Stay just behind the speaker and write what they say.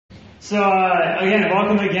Again,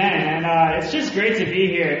 welcome again, and it's just great to be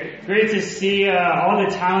here. Great to see all the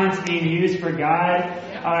talents being used for God,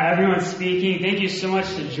 everyone speaking. Thank you so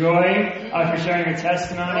much to Joy for sharing her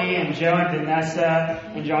testimony, and Joe and Vanessa,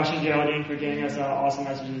 and Josh and Geraldine for giving us awesome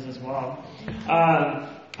messages as well. I'm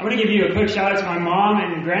going to give you a quick shout out to my mom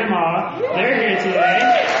and grandma. They're here today.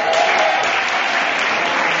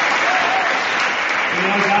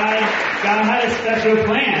 God had a special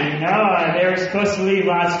plan. They were supposed to leave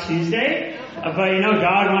last Tuesday, but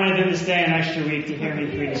God wanted them to stay an extra week to hear me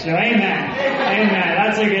preach. So amen.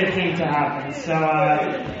 That's a good thing to happen. So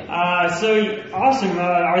awesome.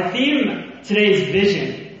 Our theme today is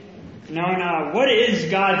vision. What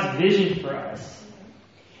is God's vision for us?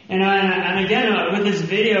 And again, with this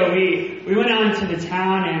video, we went out into the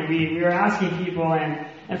town and we were asking people,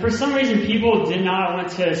 and for some reason, people did not want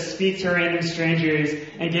to speak to random strangers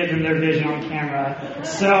and give them their vision on camera.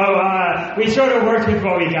 So we sort of worked with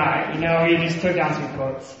what we got. We just took down some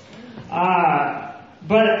quotes.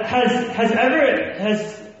 But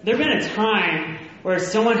has there been a time where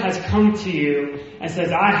someone has come to you and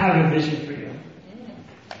says, "I have a vision for you"?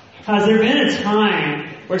 Has there been a time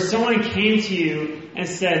where someone came to you and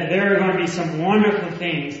said, "There are going to be some wonderful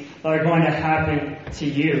things that are going to happen to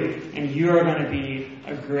you, and you are going to be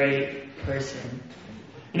a great person"?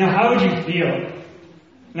 How would you feel?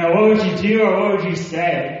 What would you do, or what would you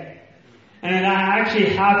say? And that actually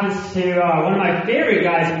happens to one of my favorite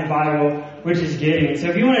guys in the Bible, which is Gideon. So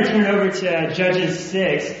if you want to turn over to Judges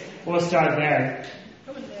 6, we'll start there.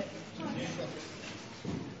 I'm just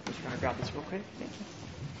going to grab this real quick. Thank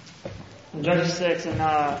you. Judges 6, and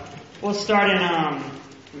we'll start in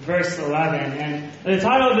verse 11. And the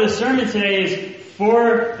title of the sermon today is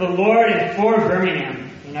 "For the Lord and for Birmingham."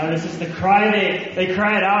 This is the cry they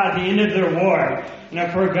cried out at the end of their war.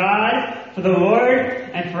 For God, for the Lord,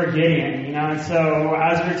 and for Gideon. And so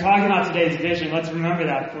as we're talking about today's vision, let's remember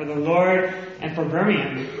that, for the Lord and for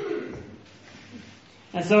Birmingham.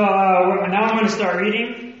 And so now I'm going to start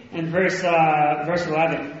reading in verse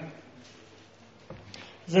 11.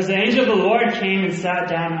 It says, "The angel of the Lord came and sat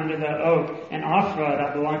down under the oak in Ophrah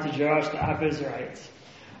that belonged to Joash the Abiezrite,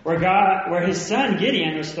 where his son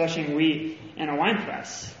Gideon was threshing wheat in a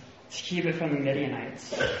winepress to keep it from the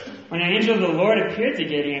Midianites. When the angel of the Lord appeared to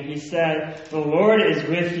Gideon, he said, 'The Lord is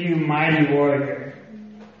with you, mighty warrior.'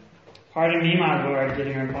 'Pardon me, my Lord,'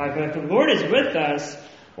 Gideon replied, 'but if the Lord is with us,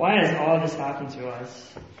 why has all this happened to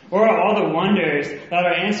us? Where are all the wonders that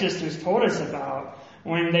our ancestors told us about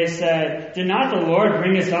when they said, "Did not the Lord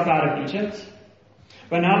bring us up out of Egypt?"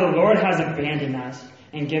 But now the Lord has abandoned us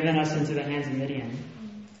and given us into the hands of Midian.'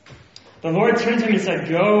 The Lord turned to him and said,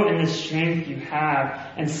 'Go in the strength you have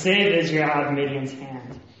and save Israel out of Midian's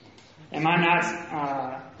hand. Am I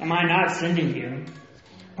not sending you?'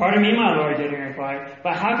 'Pardon me, my Lord,' Gideon replied,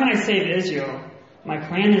 'but how can I save Israel? My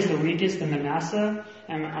clan is the weakest in Manasseh,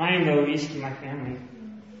 and I am the least in my family.'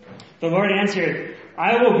 The Lord answered,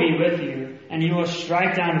 'I will be with you, and you will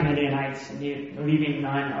strike down the Midianites, leaving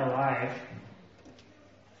none alive.'"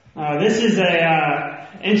 This is a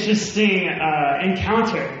interesting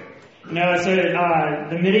encounter.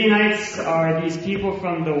 The Midianites are these people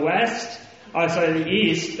from the the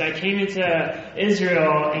east, that came into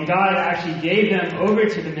Israel, and God actually gave them over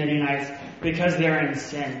to the Midianites because they were in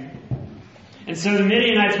sin. And so the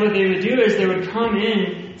Midianites, what they would do is they would come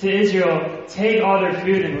in to Israel, take all their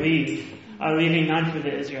food, and leave, leaving none for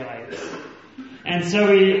the Israelites. And so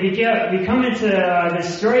we come into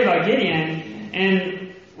this story about Gideon, and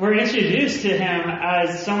we're introduced to him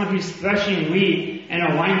as someone who's threshing wheat in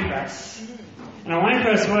a winepress. And a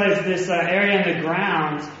winepress was this area in the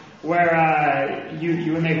ground where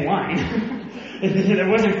you would make wine. It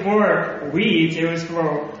wasn't for wheat, it was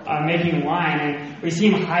for making wine. And we see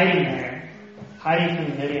him hiding there, hiding from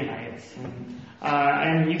the Midianites.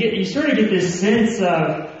 And you sort of get this sense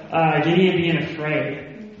of Gideon being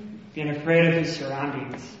afraid of his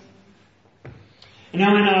surroundings.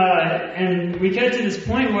 And we get to this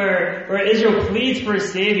point where Israel pleads for a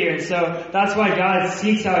savior, and so that's why God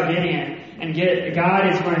seeks out Gideon, and God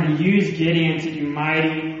is going to use Gideon to do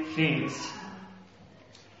mighty things.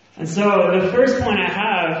 And so the first point I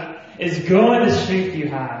have is go in the strength you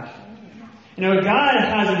have. God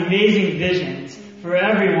has amazing visions for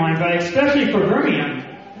everyone, but especially for Birmingham.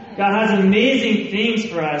 God has amazing things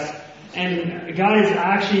for us, and God is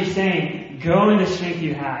actually saying, go in the strength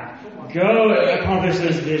you have. Go accomplish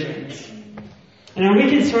those visions. We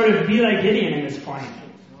can sort of be like Gideon at this point.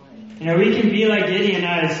 We can be like Gideon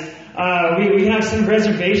as we have some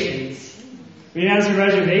reservations. We have some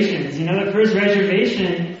reservations. The first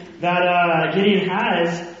reservation that Gideon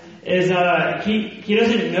has is he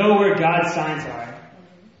doesn't know where God's signs are.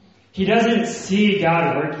 he doesn't see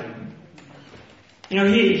God working.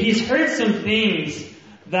 He's heard some things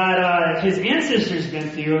that his ancestors been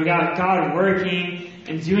through about God working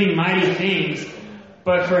and doing mighty things,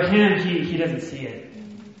 but for him, he doesn't see it.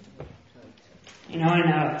 And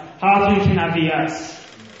how often can that be us?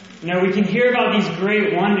 We can hear about these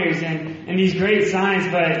great wonders and these great signs,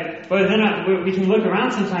 but then we can look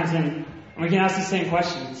around sometimes and we can ask the same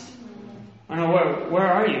questions. Where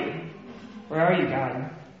are you? Where are you, God?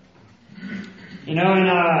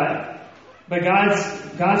 But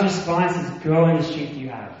God's response is, go in the strength you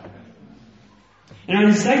have.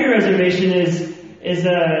 The second reservation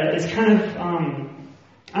is kind of,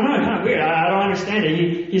 I don't know, kind of weird. I don't understand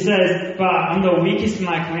it. He says, but I'm the weakest in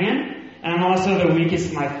my clan, and I'm also the weakest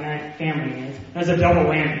in my family. There's a double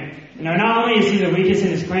whammy. Not only is he the weakest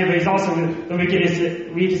in his clan, but he's also the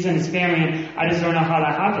weakest in his family, and I just don't know how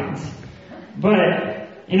that happens. But,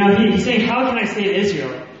 he's saying, how can I save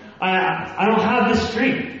Israel? I don't have the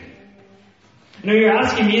strength. You're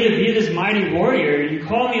asking me to be this mighty warrior. You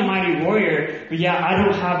call me a mighty warrior, but I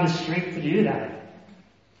don't have the strength to do that.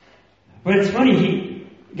 But it's funny,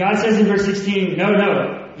 God says in verse 16,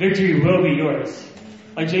 no, victory will be yours.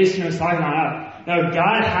 Like Jason was talking about. No,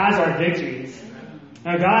 God has our victories.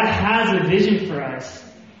 No, God has a vision for us.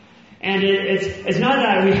 And it's not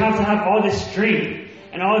that we have to have all this strength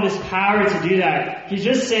and all this power to do that. He's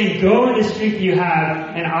just saying, go in the strength you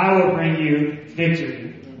have, and I will bring you victory.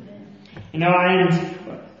 And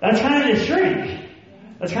that's kind of assuring.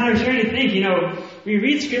 That's kind of assuring to think, we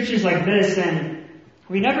read scriptures like this and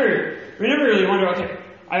we never really wonder, okay,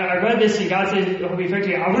 I read this and God said it will be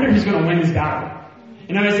victory. I wonder who's going to win this battle.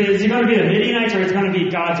 Is it going to be the Midianites or is it going to be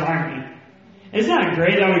God's army? Isn't that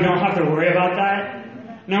great that we don't have to worry about that?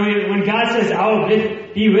 When God says, I will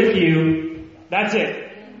be with you, that's it.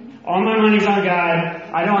 All my money's on God.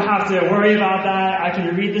 I don't have to worry about that. I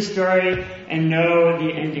can read the story and know the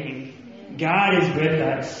ending. God is with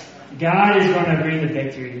us. God is going to bring the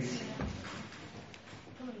victories.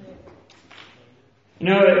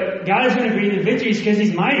 God is going to bring the victories because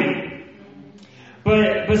He's mighty.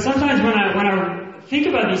 But sometimes when I think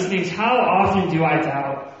about these things, how often do I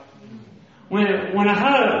doubt? When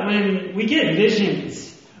we get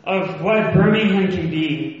visions of what Birmingham can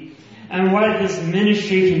be and what this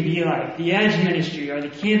ministry can be like, the Edge ministry or the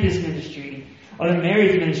campus ministry or the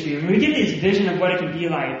Mary's ministry, when we get this vision of what it can be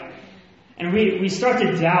like, and we start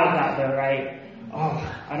to doubt that though, right? Oh,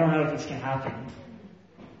 I don't know if this can happen.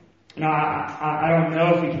 I don't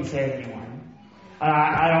know if we can save anyone.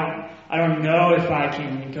 I don't know if I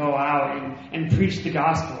can go out and preach the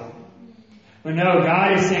gospel. But no,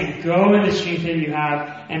 God is saying, go in the strength that you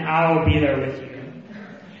have, and I will be there with you.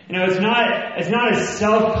 It's not a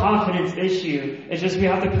self-confidence issue. It's just we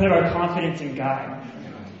have to put our confidence in God.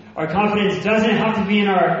 Our confidence doesn't have to be in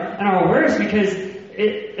our words because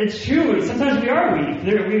it's true. Sometimes we are weak.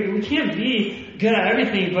 We can't be good at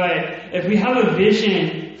everything, but if we have a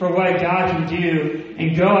vision for what God can do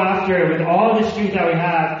and go after it with all the strength that we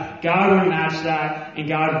have, God will match that and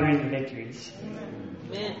God will bring the victories.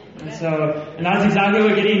 Amen. And that's exactly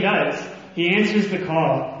what Gideon does. He answers the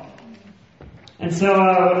call. And so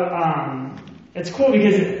it's cool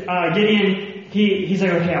because Gideon, he's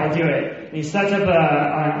like, okay, I'll do it. And he sets up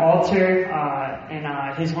an altar in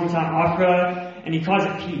his hometown Ophrah, and he calls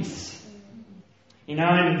it peace. And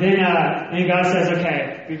then God says,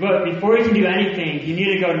 okay, before you can do anything, you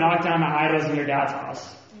need to go knock down the idols in your dad's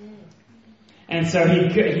house. And so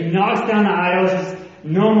he knocks down the idols,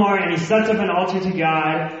 no more, and he sets up an altar to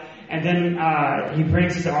God, and then he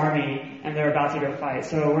brings his army, and they're about to go fight.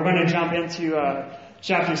 So we're going to jump into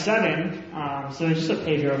chapter 7, so just a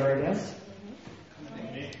page over, I guess.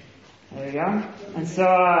 There you go. And so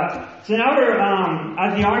now we're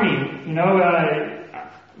at the army.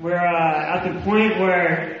 We're at the point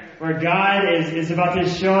where God is about to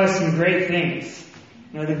show us some great things.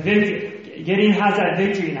 Gideon has that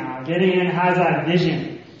victory now. Gideon has that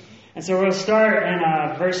vision. And so we'll start in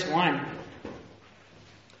verse 1.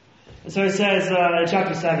 And so it says,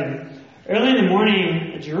 chapter 7, early in the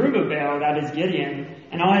morning, Jerubbaal, that is Gideon,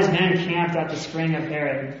 and all his men camped at the spring of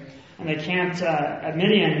Harod. And they camped at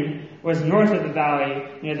Midian, was north of the valley,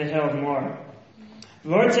 near the hill of Moreh. The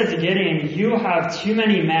Lord said to Gideon, you have too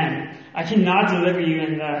many men. I cannot deliver you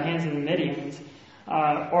in the hands of the Midians,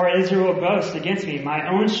 or Israel will boast against me. My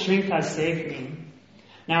own strength has saved me.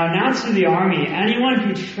 Now announce to the army, anyone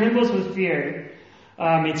who trembles with fear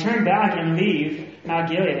may turn back and leave Mount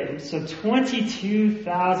Gilead. So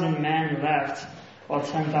 22,000 men left, while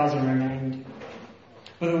 10,000 remained.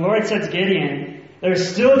 But the Lord said to Gideon, there are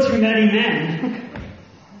still too many men.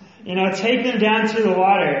 Take them down to the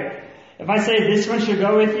water. If I say this one shall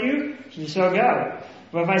go with you, he shall go.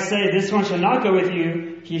 But if I say this one shall not go with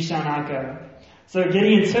you, he shall not go. So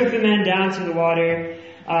Gideon took the men down to the water.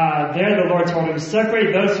 There the Lord told him,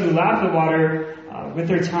 separate those who lap the water with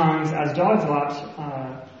their tongues as dogs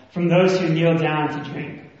lap from those who kneel down to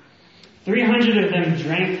drink. 300 of them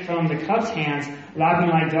drank from the cup's hands, lapping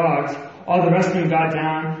like dogs. All the rest of them got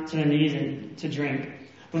down to their knees and to drink.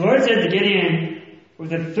 The Lord said to Gideon, with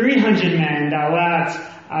the 300 men that lapped,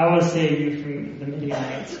 I will save you from the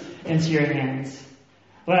Midianites into your hands.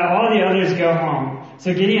 Let all the others go home.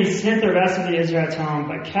 So Gideon sent the rest of the Israelites home,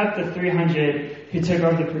 but kept the 300 who took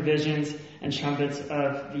over the provisions and trumpets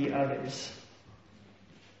of the others.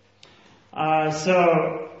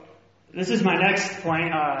 So this is my next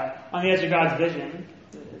point on the edge of God's vision.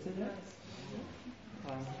 Is it that?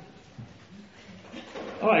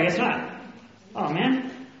 I guess not. Oh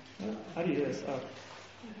man, how do you do this? Oh.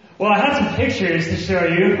 Well, I have some pictures to show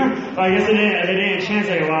you. But I guess they didn't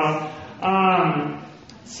translate well.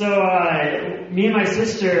 So me and my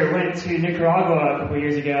sister went to Nicaragua a couple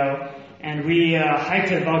years ago, and we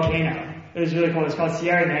hiked a volcano. It was really cool. It's called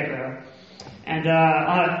Sierra Negra. And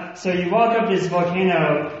so you walk up this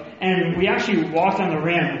volcano, and we actually walked on the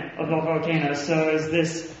rim of the volcano. So it was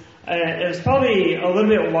this. It was probably a little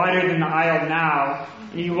bit wider than the aisle now.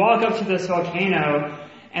 And you walk up to this volcano,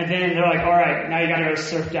 and then they're like, all right, now you gotta go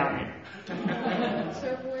surf down it.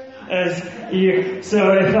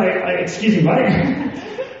 So it's like, excuse me, what?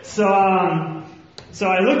 So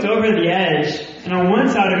I looked over the edge, and on one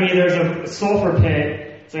side of me there's a sulfur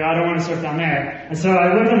pit. It's like, I don't want to surf down there. And so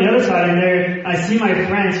I looked on the other side, and there I see my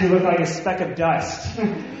friends who look like a speck of dust.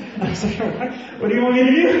 I was like, what do you want me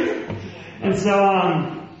to do? And so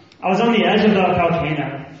I was on the edge of the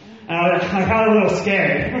volcano, and I got a little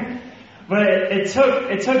scared. But it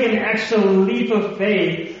took an extra leap of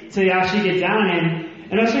faith to actually get down, and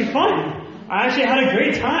it was actually fun. I actually had a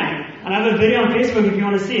great time. And I have a video on Facebook if you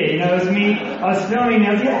want to see it. You know, it was me, I was filming, and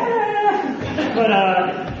I was yeah! But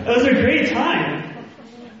it was a great time.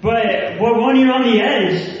 But when you're on the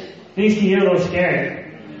edge, things can get a little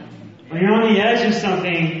scary. When you're on the edge of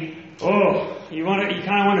something, you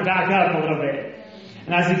kind of want to back up a little bit.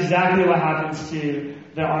 And that's exactly what happens to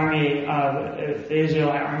the army, the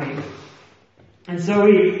Israelite army. And so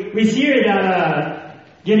we see here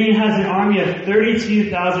that Gideon has an army of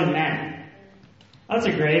 32,000 men. That's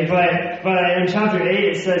a great, but in chapter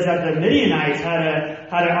 8 it says that the Midianites had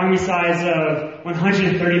an army size of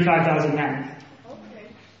 135,000 men.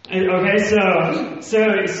 Okay,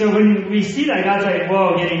 so when we see that, God's like,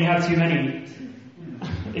 whoa, Gideon, you have too many.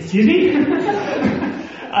 Excuse me?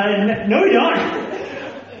 No, we don't.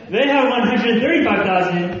 They have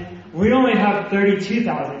 135,000. We only have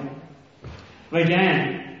 32,000. But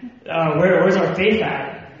again, where's our faith at?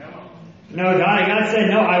 No, God said,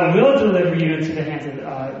 no, I will deliver you into the hands of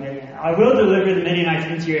Midian. I will deliver the Midianites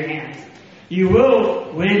into your hands. You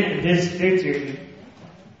will win this victory.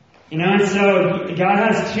 You know, and so God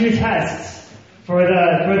has two tests for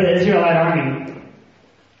the Israelite army.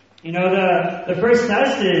 You know, the first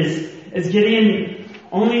test is Gideon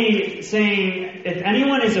only saying, if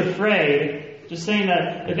anyone is afraid, just saying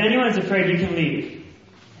that if anyone is afraid, you can leave.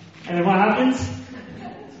 And then what happens?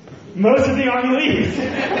 Most of the army leaves.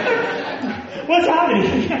 What's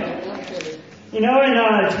happening? You know,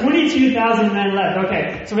 and 22,000 men left.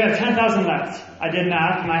 Okay, so we have 10,000 left. I did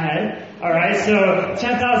math in my head. Alright, so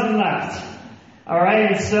 10,000 left.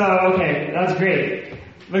 Alright, and so, okay, that's great.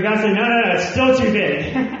 But God said, no, it's still too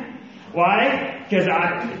big. Why? Because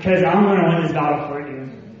I'm going to win this battle for you.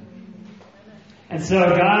 And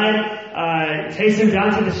so God takes him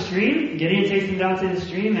down to the stream. Gideon takes him down to the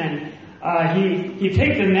stream, and he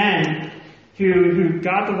picked the men who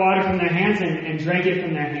got the water from their hands and drank it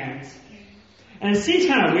from their hands. And it seems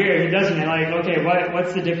kind of weird, doesn't it? Like, okay,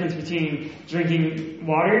 what's the difference between drinking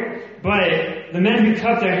water? But the men who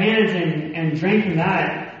cupped their hands and drank from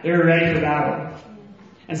that, they were ready for battle.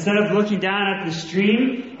 Instead of looking down at the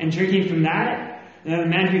stream and drinking from that, the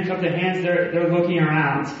men who cupped their hands, they're looking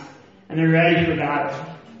around and they're ready for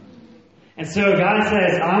battle. And so God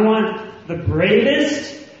says, I want the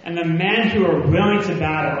bravest and the men who are willing to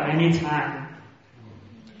battle anytime.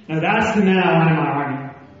 Now that's the men I want in my army.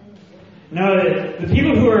 No, the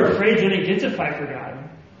people who are afraid didn't get to fight for God.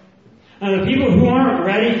 Now the people who aren't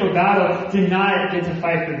ready for battle did not get to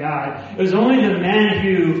fight for God. It was only the men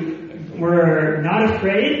who were not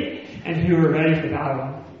afraid and who were ready for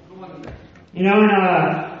battle. You know,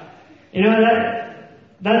 and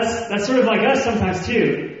that's sort of like us sometimes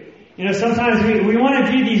too. You know, sometimes we want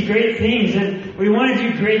to do these great things, and we want to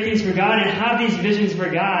do great things for God and have these visions for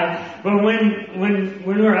God. But when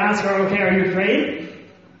we're asked, okay, are you afraid?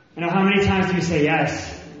 How many times do we say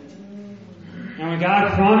yes? And when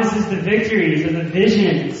God promises the victories and the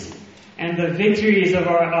visions and the victories of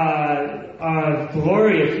our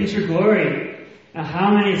glory, of future glory,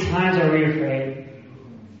 how many times are we afraid?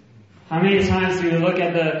 How many times do we look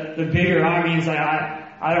at the bigger army and say,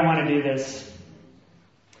 I don't want to do this?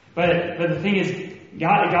 But the thing is,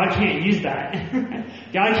 God can't use that.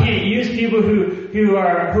 God can't use people who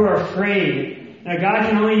are afraid. God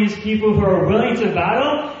can only use people who are willing to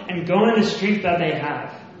battle and go in the strength that they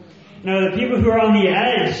have. The people who are on the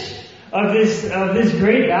edge of this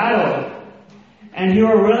great battle and who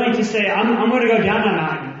are willing to say, I'm going to go down that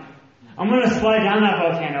mountain. I'm going to slide down that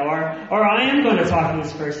volcano, or I am going to talk to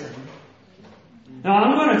this person. No,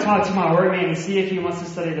 I'm going to talk to my workmate and see if he wants to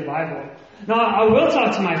study the Bible. No, I will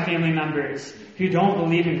talk to my family members who don't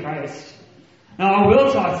believe in Christ. No, I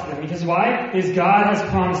will talk to them. Because why? Because God has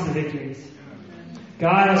promised the victories.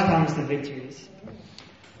 God has promised the victories.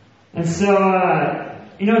 And so,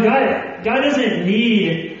 God doesn't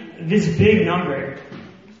need this big number.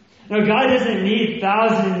 No, God doesn't need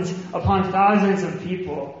thousands upon thousands of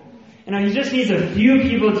people. He just needs a few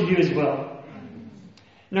people to do His will.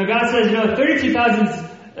 God says, 32,000,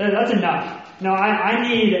 that's enough. I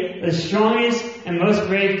need the strongest and most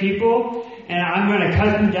brave people, and I'm going to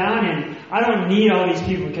cut them down, and I don't need all these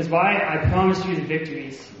people, because why? I promised you the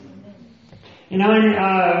victories.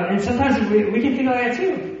 And sometimes we can think like that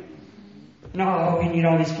too. We need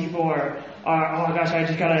all these people, or oh gosh, I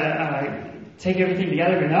just gotta take everything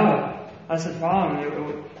together. But no, that's the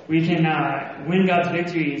problem. We can win God's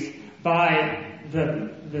victories by the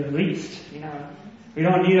least. We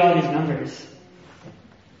don't need all these numbers.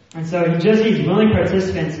 And so He just needs willing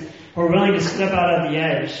participants who are willing to step out of the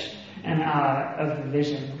edge and of the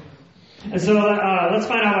vision. And so let's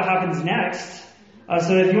find out what happens next.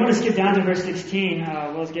 So if you want to skip down to verse 16,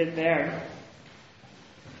 we'll get there.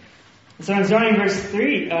 So I'm starting verse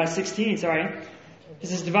 16, it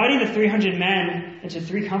says, dividing the 300 men into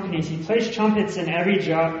 3 companies, He placed trumpets in every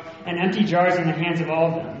jar and empty jars in the hands of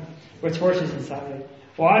all of them, with torches inside.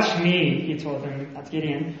 Watch me, He told them, that's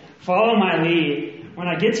Gideon. Follow my lead. When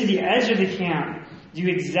I get to the edge of the camp, do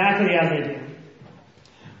exactly as I do.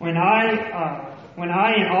 When I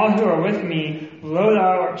and all who are with me blow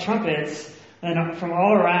our trumpets, then from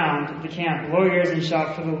all around the camp, blow yours and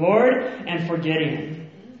shout for the Lord and for Gideon.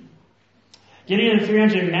 Gideon and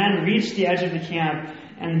 300 men reached the edge of the camp,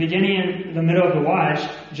 and beginning in the middle of the watch,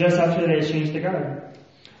 just after they changed the guard.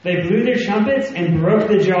 They blew their trumpets and broke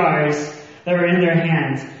the jars that were in their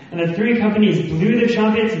hands. And the 3 companies blew the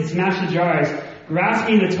trumpets and smashed the jars,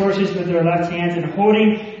 grasping the torches with their left hands and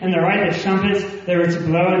holding in their right the trumpets they were to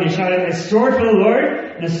blow. And they shouted, a sword for the Lord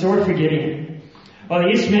and a sword for Gideon. While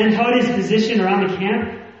each man held his position around the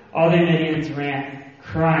camp, all the Midianites ran,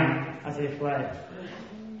 crying as they fled.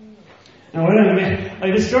 Now,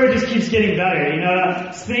 the story just keeps getting better.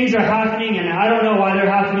 Things are happening, and I don't know why they're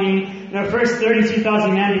happening. First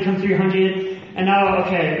 32,000 men become 300, and now,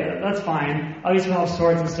 okay, that's fine. At least we'll have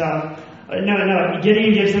swords and stuff. No.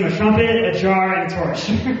 Gideon gives them a trumpet, a jar, and a torch.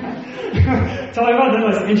 Talk about the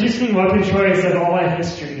most interesting weapon choice of all of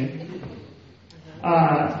history. If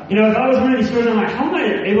I was one of these stories, I'm like, how am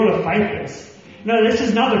I able to fight this? This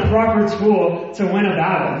is not the proper tool to win a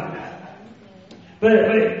battle.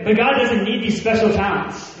 But God doesn't need these special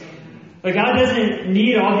talents. But God doesn't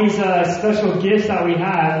need all these special gifts that we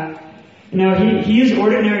have. He used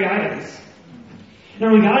ordinary items.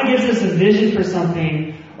 When God gives us a vision for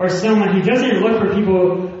something or someone, He doesn't look for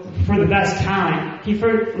people for the best talent. He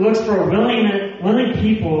looks for willing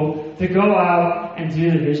people to go out and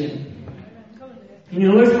do the vision. He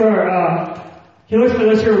looks for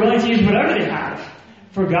those who are willing to use whatever they have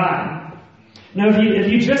for God. If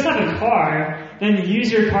you just have a car, then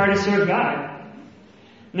use your car to serve God.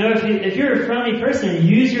 If you're a friendly person,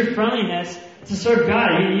 use your friendliness to serve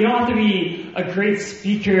God. You don't have to be a great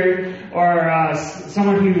speaker or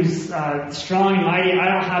someone who's strong and mighty. I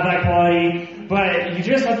don't have that quality. But you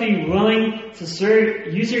just have to be willing to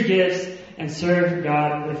use your gifts and serve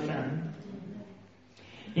God with them.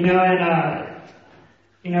 We're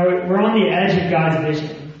on the edge of God's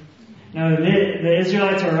vision. The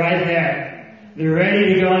Israelites are right there. They're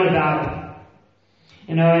ready to go into battle.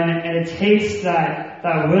 And it takes that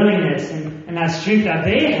willingness and that strength that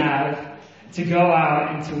they have to go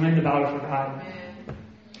out and to win the battle for God.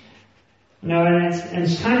 And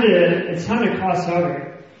it's time to cross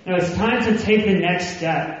over. It's time to take the next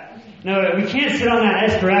step. We can't sit on that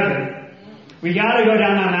edge forever. We gotta go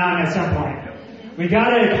down that mountain at some point. We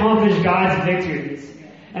gotta accomplish God's victories.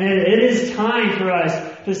 And it is time for us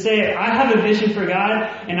to say, I have a vision for God,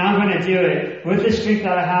 and I'm going to do it with the strength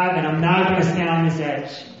that I have, and I'm not going to stand on this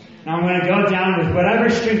edge. And I'm going to go down with whatever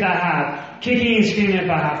strength I have, kicking and screaming if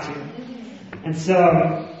I have to. And so,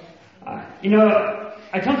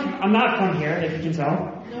 I'm not from here, if you can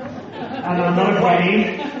tell. I'm not a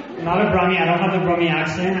Brummy. I don't have a Brummy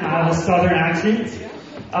accent. I have a Southern accent.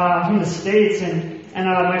 I'm from the States, and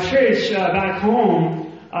my church back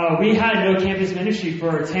home, we had no campus ministry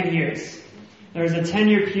for 10 years. There was a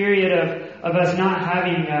 10-year period of us not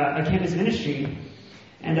having a campus ministry.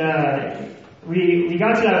 And we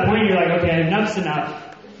got to that point, you're like, okay, enough's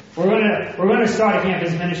enough. We're gonna start a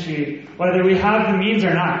campus ministry, whether we have the means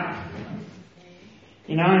or not.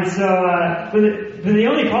 And so, but the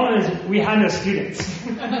only problem is we had no students.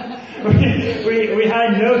 we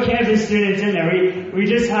had no campus students in there. We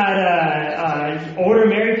just had older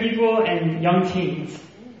married people and young teens.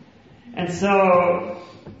 And so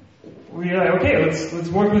we were like, okay, let's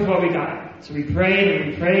work with what we got. So we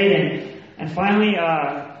prayed and finally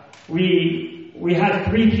we had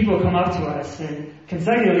 3 people come up to us and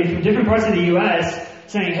consecutively from different parts of the U.S.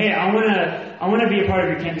 saying, hey, I wanna be a part of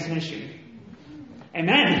your campus ministry.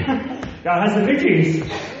 Amen. God has the victories.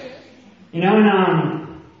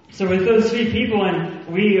 So with those 3 people, and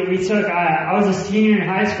we took, I was a senior in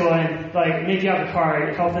high school, and make you out the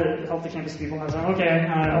car, help the campus people. I was like, okay,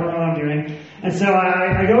 I don't know what I'm doing. And so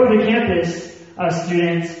I go with the campus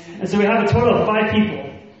students, and so we have a total of 5 people.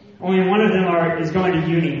 Only one of them is going to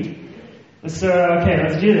uni. So okay,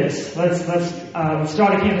 let's do this. Let's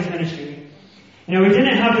start a campus ministry. We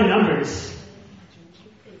didn't have the numbers.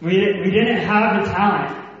 We didn't have the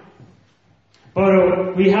talent.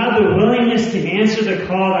 But we had the willingness to answer the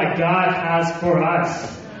call that God has for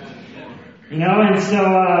us. And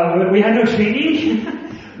so we had no training.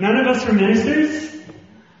 None of us were ministers.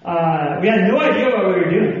 We had no idea what we were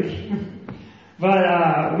doing.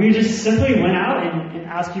 But we just simply went out and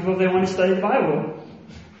asked people if they want to study the Bible.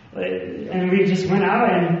 And we just went out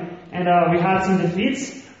and we had some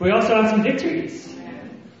defeats. We also had some victories.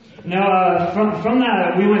 From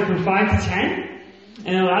that, we went from 5 to 10.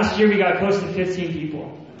 And then last year we got close to 15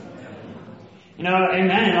 people.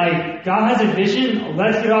 Amen. God has a vision.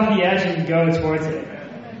 Let's get off the edge and go towards it.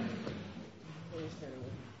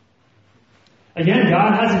 Again,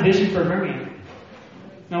 God has a vision for Birmingham.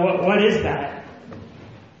 Now, what is that?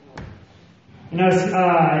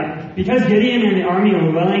 Because Gideon and the army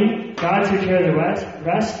were willing, God took care of the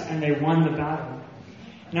rest, and they won the battle.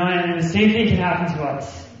 And the same thing can happen to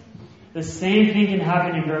us. The same thing can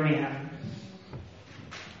happen in Birmingham.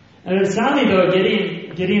 And sadly, though,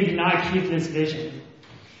 Gideon did not keep this vision.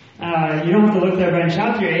 You don't have to look there, but in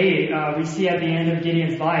chapter 8, we see at the end of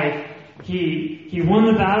Gideon's life, he won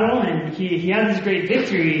the battle and he had this great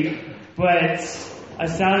victory, but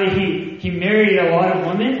sadly he married a lot of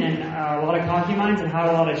women and a lot of concubines and had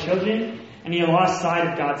a lot of children, and he lost sight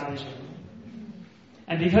of God's vision.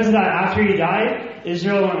 And because of that, after he died,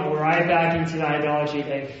 Israel went right back into the idolatry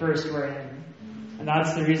they first were in. And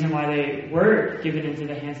that's the reason why they were given into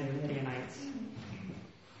the hands of the Midianites.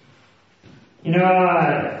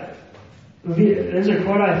 There's a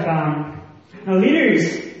quote I found.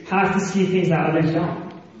 Leaders have to see things that others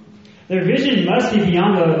don't. Their vision must be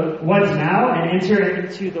beyond the what's now and enter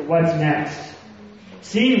into the what's next.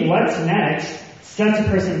 Seeing what's next sets a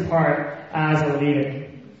person apart as a leader.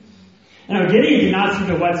 Gideon did not see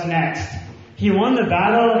the what's next. He won the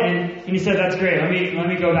battle and he said, that's great, let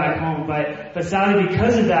me go back home. But sadly,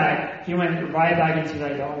 because of that, he went right back into the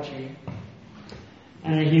idolatry.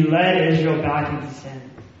 And he led Israel back into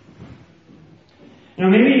sin.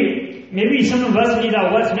 Maybe some of us need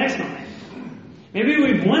that what's next moment. Maybe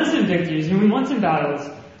we've won some victories and we won some battles,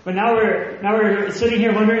 but now we're sitting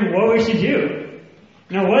here wondering what we should do.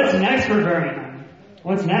 What's next for Birmingham?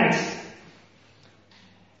 What's next?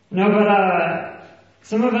 But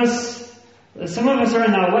some of us are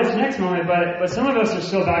in that what's next moment, but some of us are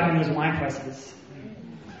still back in those wine presses.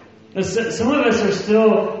 Some of us are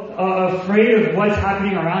still afraid of what's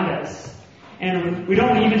happening around us, and we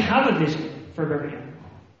don't even have a vision for Birmingham.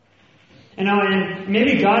 And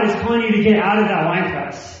maybe God is calling you to get out of that wine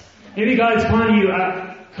press. Maybe God is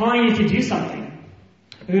calling you to do something.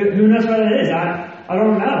 Who knows what it is? I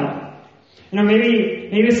don't know. Maybe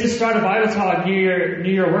it's to start a Bible talk near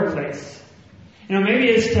your workplace. Maybe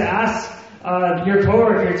it's to ask your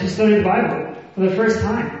coworker to study the Bible for the first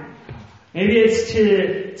time. Maybe it's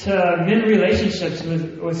to mend relationships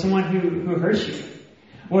with someone who hurts you.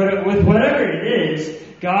 With whatever it is,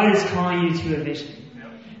 God is calling you to a vision.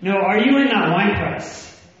 Are you in that wine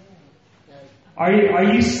press? Are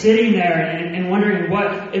you sitting there and wondering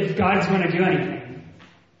what if God's going to do anything?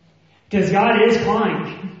 Because God is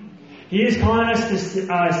calling. He is calling us to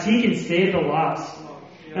seek and save the lost.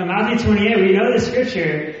 Matthew 28, we know the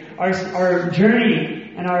scripture. Our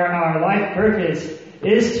journey and our life purpose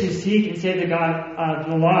is to seek and save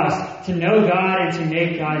the lost, to know God and to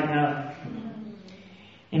make God known.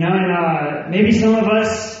 And maybe some of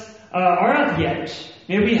us are at the edge.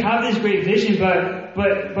 Maybe we have this great vision, but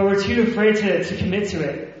we're too afraid to commit to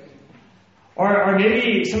it. Or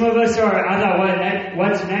maybe some of us are at that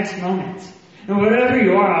what's next moment. And whatever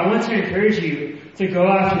you are, I want to encourage you to go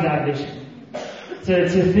after that vision.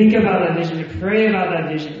 To think about that vision, to pray about that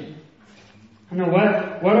vision.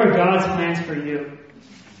 What are God's plans for you?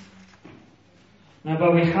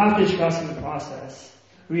 But we have to trust in the process.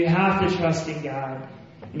 We have to trust in God.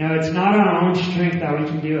 It's not on our own strength that we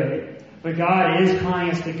can do it. But God is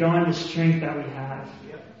calling us to go in the strength that we have.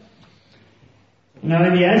 In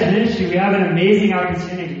the Edge ministry, we have an amazing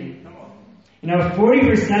opportunity.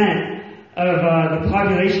 40% of the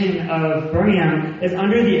population of Birmingham is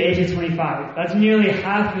under the age of 25. That's nearly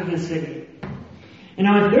half of the city. And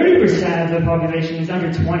 30% of the population is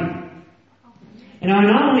under 20. And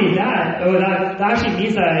not only that, that actually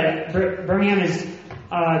means that Birmingham is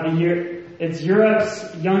it's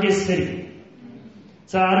Europe's youngest city.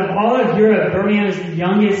 So out of all of Europe, Birmingham is the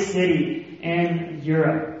youngest city in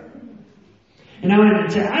Europe. And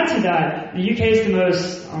to add to that, the UK is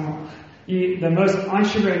the most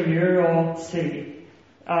entrepreneurial city.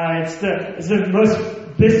 It's the most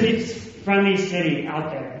business-friendly city out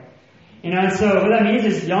there. So what that means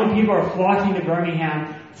is young people are flocking to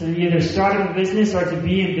Birmingham to either start a business or to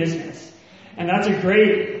be in business. And that's a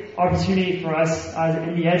great opportunity for us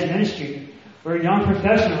in the Edge ministry. We're young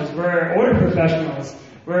professionals, we're older professionals,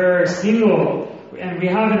 we're single, and we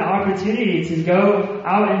have an opportunity to go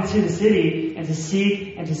out into the city and to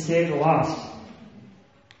seek and to save the lost.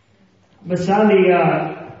 But sadly,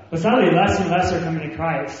 less and less are coming to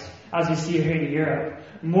Christ, as we see here in Europe.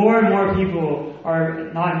 More and more people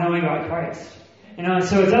are not knowing about Christ.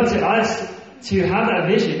 So it's up to us to have that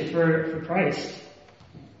vision for Christ.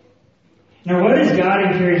 What is God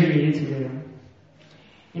encouraging you to do?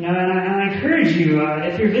 And I encourage you,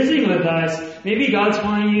 if you're visiting with us, maybe God's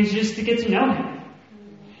calling you just to get to know Him.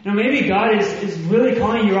 Maybe God is really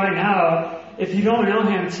calling you right now, if you don't know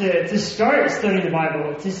Him, to start studying the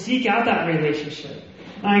Bible, to seek out that relationship.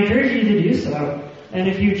 And I encourage you to do so. And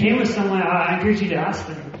if you came with someone, I encourage you to ask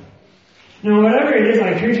them. Whatever it is,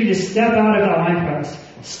 I encourage you to step out of that wine press,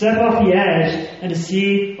 step off the edge, and to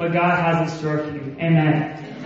see what God has in store for you. Amen.